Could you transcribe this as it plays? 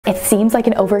It seems like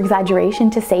an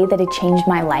over-exaggeration to say that it changed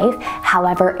my life.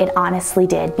 However, it honestly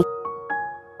did.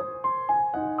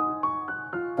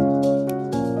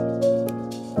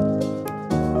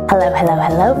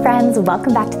 Hello friends,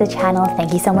 welcome back to the channel.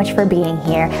 Thank you so much for being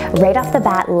here. Right off the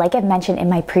bat, like I've mentioned in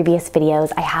my previous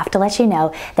videos, I have to let you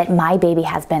know that my baby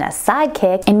has been a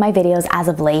sidekick in my videos as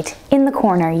of late. In the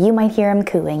corner, you might hear him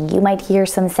cooing, you might hear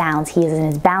some sounds. He is in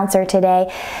his bouncer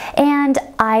today, and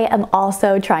I am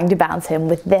also trying to bounce him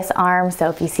with this arm, so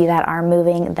if you see that arm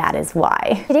moving, that is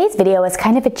why. Today's video is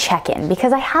kind of a check-in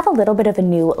because I have a little bit of a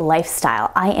new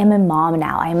lifestyle. I am a mom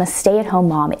now. I am a stay-at-home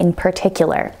mom in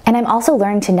particular, and I'm also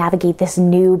learning to navigate this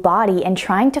new body and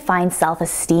trying to find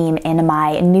self-esteem in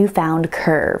my newfound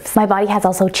curves. My body has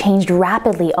also changed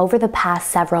rapidly over the past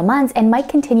several months and might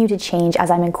continue to change as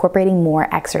I'm incorporating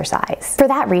more exercise. For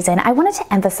that reason, I wanted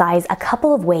to emphasize a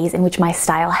couple of ways in which my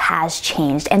style has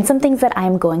changed and some things that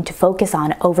I'm going to focus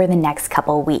on over the next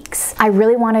couple weeks. I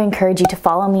really want to encourage you to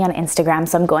follow me on Instagram,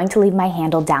 so I'm going to leave my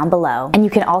handle down below, and you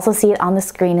can also see it on the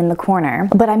screen in the corner.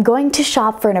 But I'm going to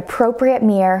shop for an appropriate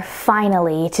mirror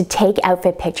finally to take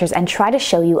outfit pictures and try to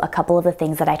show you a couple of the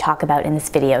things that I talk about in this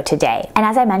video today. And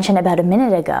as I mentioned about a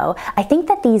minute ago, I think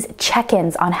that these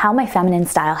check-ins on how my feminine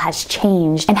style has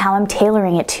changed and how I'm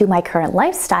tailoring it to my current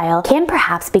lifestyle can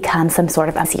perhaps become some sort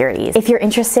of a series. If you're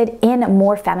interested in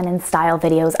more feminine style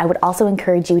videos, I would also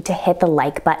encourage you to hit the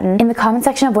like button. In the comment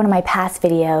section of one of my past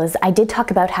videos, I did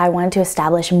talk about how I wanted to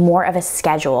establish more of a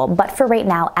schedule, but for right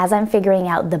now, as I'm figuring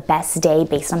out the best day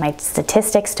based on my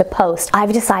statistics to post,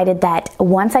 I've decided that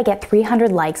once I get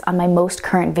 300 likes on my most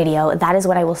current video, that is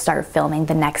when I will start filming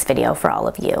the next video for all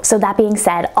of you. So that being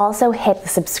said, also hit the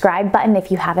subscribe button if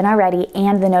you haven't already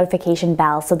and the notification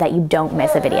bell so that you don't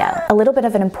miss a video. A little bit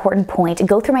of an important point,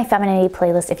 go through my femininity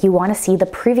playlist if you want to see the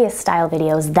previous style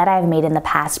videos that I've made in the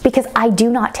past, because I do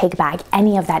not take back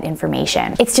any of that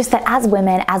information. It's just that as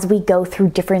women, as we go through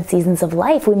different seasons of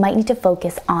life, we might need to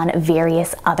focus on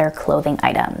various other clothing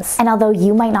items. And although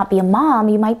you might not be a mom,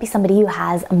 you might be somebody who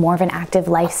has more of an active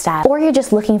lifestyle, or you're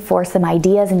just looking for some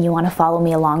ideas and you want to follow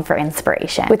me along for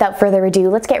inspiration. Without further ado,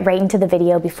 let's get right into the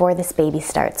video before this baby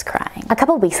starts crying. A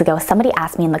couple weeks ago, somebody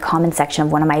asked me in the comment section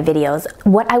of one of my videos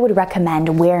what I would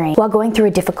recommend wearing while going through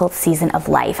a difficult season of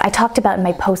life. I talked about in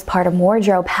my postpartum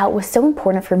wardrobe how it was so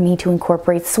important for me to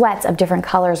incorporate sweats of different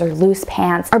colors or loose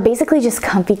pants, or basically just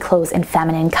comfy clothes in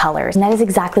feminine colors. And that is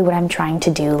exactly what I'm trying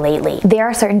to do lately. There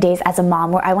are certain days as a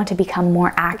mom where I want to become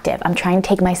more active. I'm trying to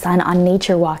take my son on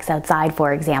nature walks outside,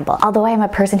 for example. Although I am a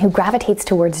person who gravitates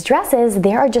towards dresses,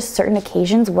 there are just certain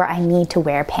occasions where I need to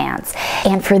wear pants.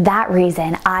 And for that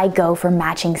reason, I go for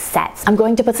matching sets. I'm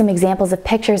going to put some examples of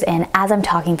pictures in as I'm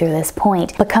talking through this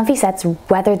point, but comfy sets,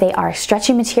 whether they are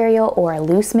stretchy material or a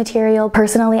loose material,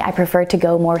 personally, I prefer to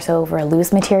go more so over a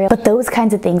loose material, but those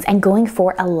kinds of things, and going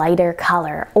for a lighter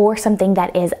color or something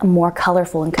that is more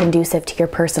colorful and conducive to your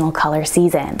personal color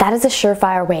season. That is a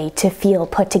surefire way to feel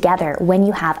put together when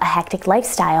you have a hectic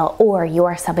lifestyle or you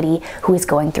are somebody who is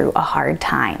going through a hard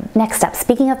time. Next up,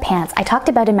 speaking of pants, I talked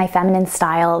about in my feminine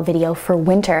style video for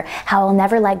winter how I'll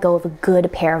never let go of a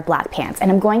good pair of black pants,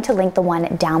 and I'm going to link the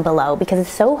one down below because it's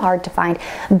so hard to find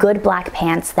good black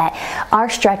pants that are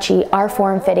stretchy, are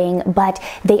form-fitting, but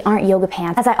they aren't yoga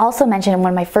pants. As I also mentioned in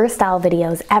one of my first style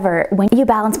videos ever, when you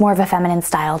balance more of a feminine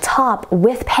style top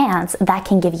with pants, that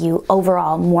can give you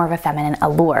overall more of a feminine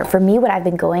allure. For me, what I've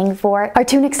been going for are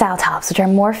tunic style tops, which are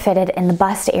more fitted in the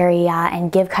bust area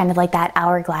and give kind of like that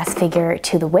hourglass figure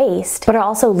to the waist, but are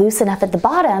also loose enough at the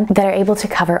bottom that are able to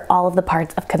cover all of the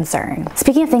parts of concern.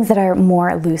 Speaking of things that are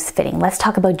more loose fitting, let's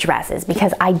talk about dresses,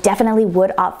 because I definitely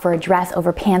would opt for a dress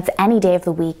over pants any day of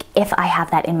the week if I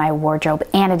have that in my wardrobe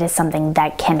and it is something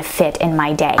that can fit in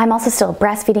my day. I'm also still a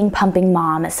breastfeeding, pumping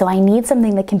mom, so I need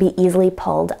something that can be easily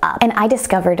pulled up. And I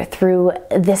discovered through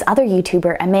this other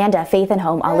YouTuber, Amanda Faith and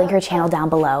Home, I'll link her channel down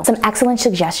below, some excellent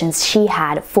suggestions she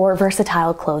had for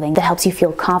versatile clothing that helps you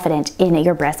feel confident in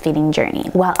your breastfeeding journey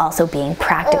while also being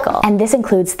practical. And this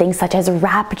includes things such as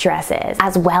wrap dresses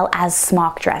as well as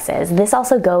smock dresses. This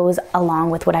also goes along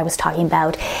with what I was talking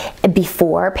about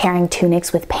before, pairing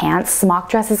tunics with pants. Smock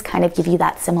dresses kind of give you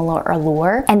that similar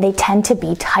allure, and they tend to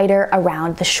be tighter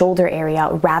around the shoulder area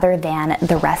rather than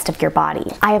the rest of your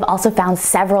body. I have also found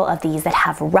several of these that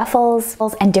have ruffles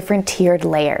and different tiered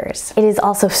layers. It is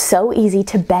also so easy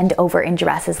to bend over in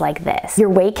dresses like this. Your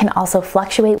weight can also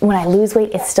fluctuate. When I lose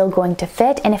weight, it's still going to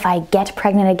fit, and if I get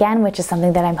pregnant again, which is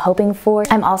something that I'm hoping for,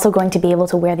 I'm also going to be able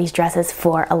to wear these dresses dresses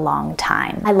for a long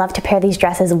time. I love to pair these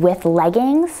dresses with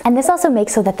leggings, and this also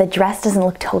makes so that the dress doesn't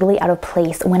look totally out of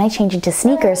place when I change into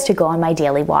sneakers to go on my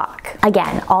daily walk.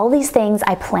 Again, all these things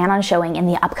I plan on showing in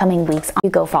the upcoming weeks. You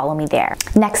go follow me there.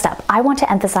 Next up, I want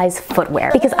to emphasize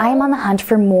footwear because I am on the hunt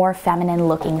for more feminine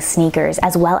looking sneakers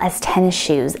as well as tennis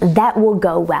shoes that will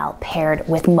go well paired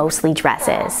with mostly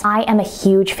dresses. I am a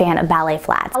huge fan of ballet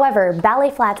flats. However,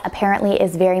 ballet flats apparently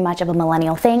is very much of a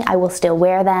millennial thing. I will still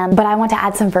wear them, but I want to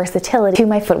add some versatility to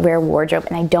my footwear wardrobe,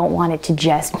 and I don't want it to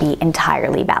just be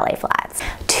entirely ballet flats.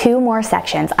 Two more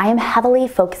sections. I am heavily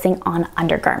focusing on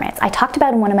undergarments. I talked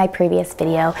about in one of my previous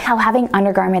videos how having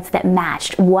undergarments that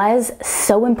matched was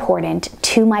so important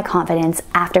to my confidence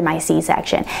after my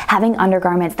C-section. Having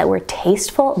undergarments that were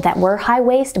tasteful, that were high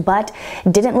waist, but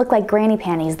didn't look like granny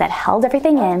panties, that held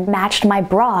everything in, matched my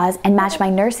bras and matched my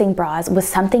nursing bras, was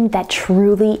something that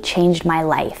truly changed my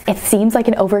life. It seems like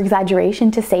an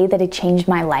over-exaggeration to say that it changed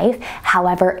my life.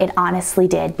 However, it honestly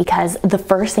did, because the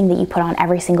first thing that you put on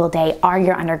every single day are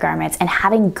your undergarments, and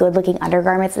having good looking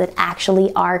undergarments that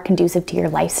actually are conducive to your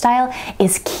lifestyle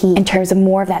is key in terms of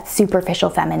more of that superficial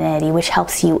femininity, which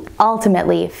helps you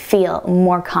ultimately feel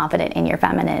more confident in your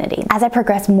femininity. As I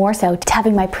progress more so to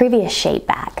having my previous shape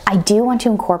back, I do want to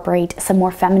incorporate some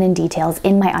more feminine details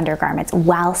in my undergarments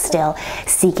while still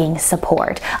seeking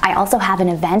support. I also have an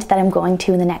event that I'm going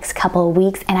to in the next couple of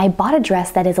weeks, and I bought a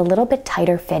dress that is a little bit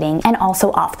tighter fitting and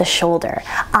also off the shoulder.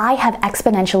 I have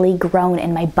exponentially grown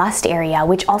in my bust area,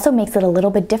 which also makes it a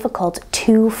little bit difficult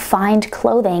to find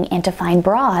clothing and to find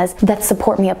bras that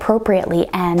support me appropriately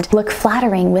and look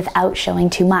flattering without showing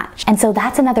too much. And so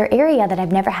that's another area that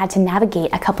I've never had to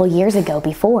navigate a couple years ago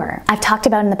before. I've talked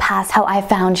about in the past how I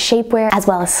found shapewear as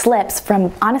well as slips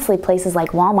from honestly places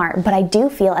like Walmart, but I do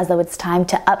feel as though it's time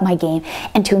to up my game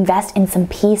and to invest in some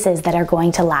pieces that are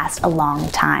going to last a long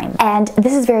time. And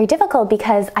this is very difficult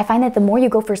because I find that the more you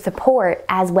go for support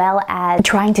as well as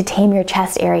trying to tame your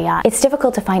chest area, it's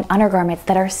difficult to find undergarments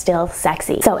that are still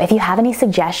sexy. So if you have any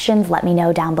suggestions, let me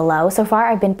know down below. So far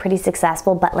I've been pretty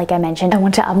successful, but like I mentioned, I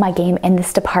want to up my game in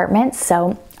this department,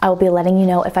 so I will be letting you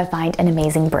know if I find an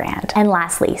amazing brand. And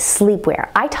lastly, sleepwear.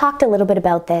 I talked a little bit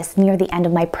about this near the end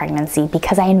of my pregnancy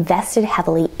because I invested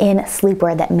heavily in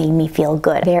sleepwear that made me feel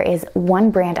good. There is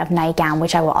one brand of nightgown,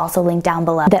 which I will also link down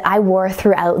below, that I wore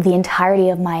throughout the entirety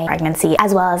of my pregnancy,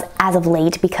 as well as of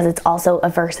late, because it's also a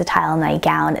versatile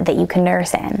nightgown that you can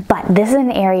nurse in. But this is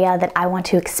an area that I want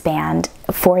to expand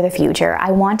for the future. I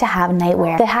want to have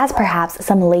nightwear that has perhaps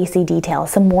some lacy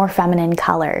details, some more feminine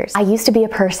colors. I used to be a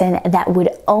person that would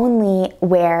only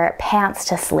wear pants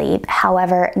to sleep.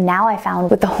 However, now I found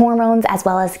with the hormones as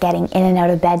well as getting in and out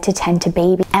of bed to tend to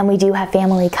baby, and we do have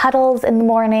family cuddles in the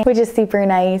morning, which is super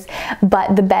nice,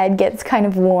 but the bed gets kind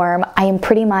of warm. I am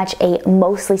pretty much a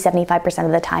mostly 75%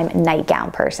 of the time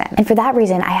nightgown person. And for that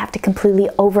reason, I have to completely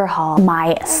overhaul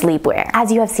my sleepwear.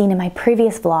 As you have seen in my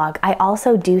previous vlog, I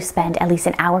also do spend at least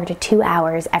an hour to 2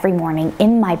 hours every morning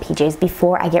in my PJs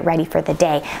before I get ready for the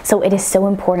day. So it is so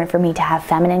important for me to have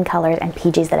feminine colors and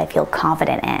PJs that I feel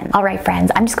confident in. All right,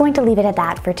 friends, I'm just going to leave it at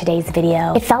that for today's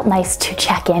video. It felt nice to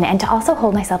check in and to also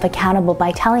hold myself accountable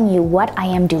by telling you what I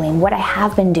am doing, what I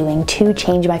have been doing to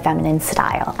change my feminine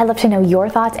style. I'd love to know your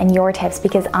thoughts and your tips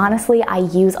because honestly, I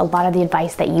use a lot of the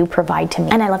advice that you provide to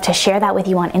me, and I love to share that with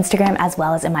you on Instagram as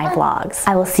well as in my vlogs.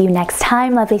 I will see you next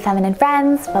time, lovely feminine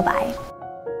friends. Bye-bye.